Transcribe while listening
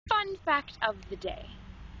fact of the day.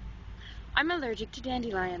 I'm allergic to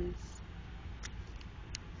dandelions.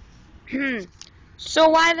 So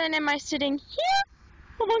why then am I sitting here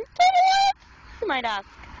among dandelions? You might ask.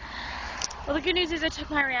 Well, the good news is I took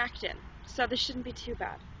my reactant, so this shouldn't be too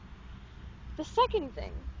bad. The second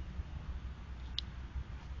thing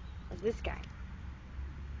is this guy.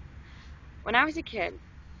 When I was a kid,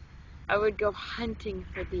 I would go hunting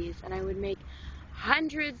for these, and I would make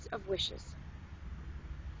hundreds of wishes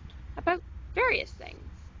about various things.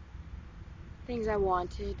 Things I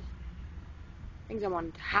wanted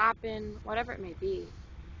to happen, whatever it may be.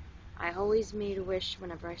 I always made a wish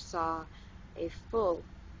whenever I saw a full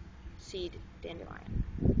seed dandelion.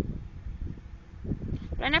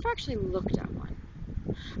 But I never actually looked at one.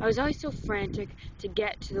 I was always so frantic to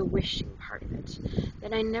get to the wishing part of it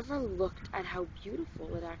that I never looked at how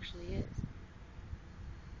beautiful it actually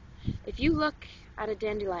is. If you look at a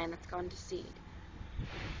dandelion that's gone to seed,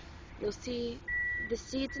 you'll see the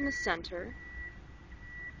seeds in the center.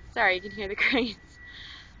 Sorry, you can hear the cranes.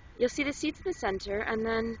 You'll see the seeds in the center, and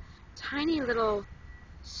then tiny little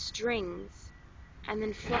strings, and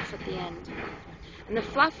then fluff at the end. And the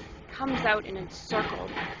fluff comes out in a circle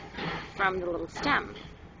from the little stem.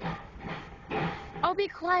 Oh, be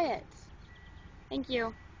quiet. Thank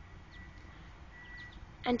you.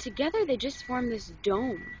 And together they just form this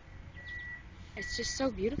dome. It's just so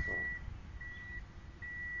beautiful.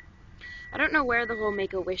 I don't know where the whole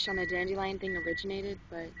make-a-wish on a dandelion thing originated,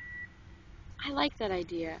 but I like that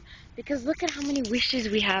idea, because look at how many wishes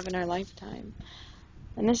we have in our lifetime.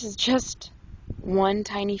 And this is just one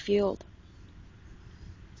tiny field.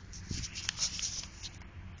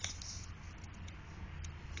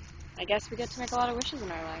 I guess we get to make a lot of wishes in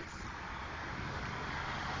our lives.